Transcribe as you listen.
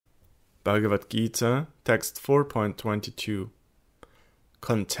Bhagavad Gita, text 4.22.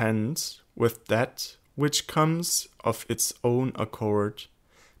 Content with that which comes of its own accord,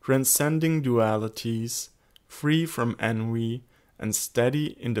 transcending dualities, free from envy, and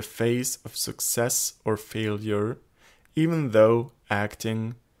steady in the face of success or failure, even though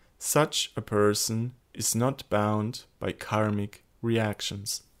acting, such a person is not bound by karmic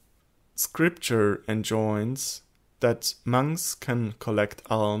reactions. Scripture enjoins that monks can collect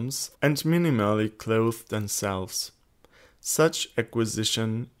alms and minimally clothe themselves. Such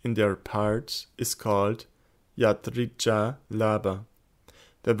acquisition in their part is called yadrija labha.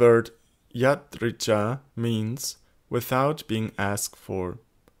 The word yadrija means without being asked for.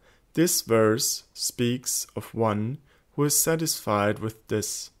 This verse speaks of one who is satisfied with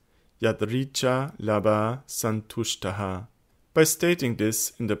this, yadrija labha santushtaha. By stating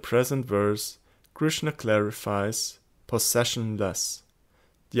this in the present verse, Krischna clarifies possessionless,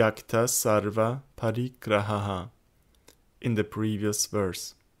 dyakta sarva parigrahaha, in the previous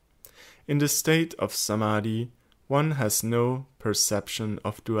verse. In the state of samadhi, one has no perception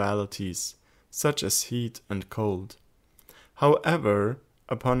of dualities, such as heat and cold. However,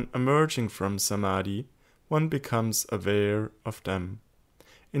 upon emerging from samadhi, one becomes aware of them.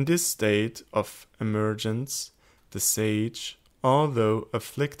 In this state of emergence, the sage, although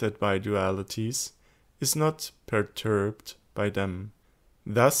afflicted by dualities, is not perturbed by them.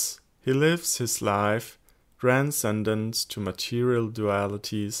 Thus, he lives his life transcendent to material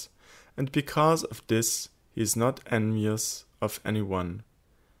dualities, and because of this, he is not envious of anyone.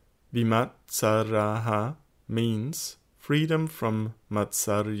 Vimatsaraha means freedom from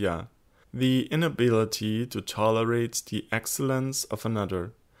matsarya, the inability to tolerate the excellence of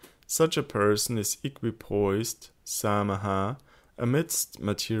another. Such a person is equipoised, samaha, amidst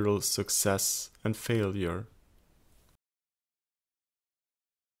material success and failure.